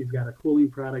jacket off. You've got a cooling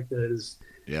product that is,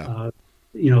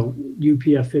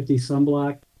 UPF 50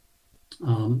 sunblock,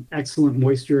 excellent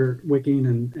moisture wicking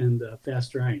and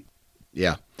fast drying.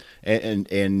 Yeah.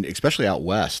 And especially out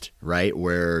west, right,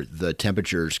 where the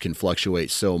temperatures can fluctuate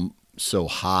so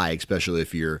high, especially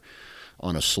if you're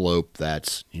on a slope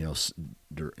that's,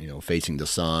 facing the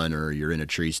sun, or you're in a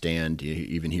tree stand,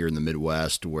 even here in the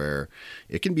Midwest, where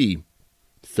it can be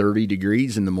 30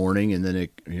 degrees in the morning, and then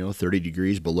 30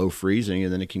 degrees below freezing,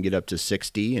 and then it can get up to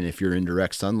 60. And if you're in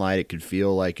direct sunlight, it could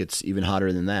feel like it's even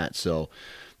hotter than that. So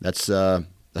that's a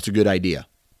good idea.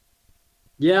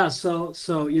 Yeah. So,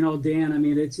 Dan, I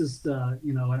mean, it's just, I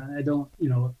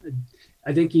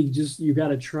think you got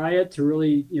to try it to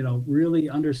really, really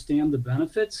understand the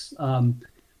benefits.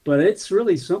 But it's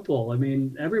really simple. I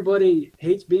mean, everybody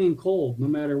hates being cold, no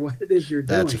matter what it is you're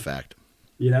doing. That's a fact.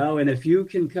 And if you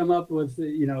can come up with,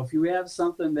 if you have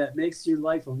something that makes your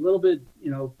life a little bit,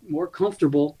 more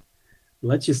comfortable,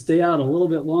 lets you stay out a little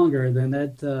bit longer, then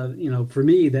that, for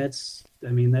me, that's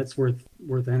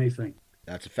worth anything.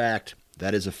 That's a fact.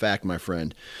 That is a fact, my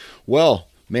friend. Well,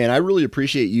 man, I really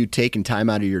appreciate you taking time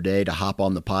out of your day to hop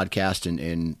on the podcast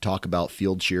and talk about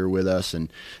Field Cheer with us.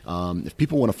 And if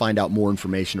people want to find out more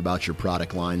information about your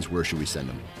product lines, where should we send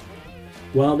them?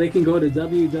 Well, they can go to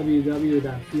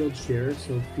www.fieldcheer,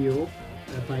 so field,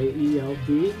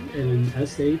 F-I-E-L-D, and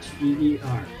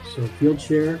S-H-E-E-R, so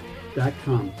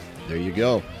fieldcheer.com. There you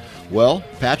go. Well,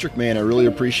 Patrick, man, I really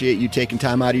appreciate you taking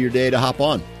time out of your day to hop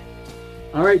on.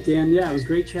 All right, Dan. Yeah, it was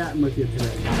great chatting with you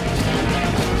today.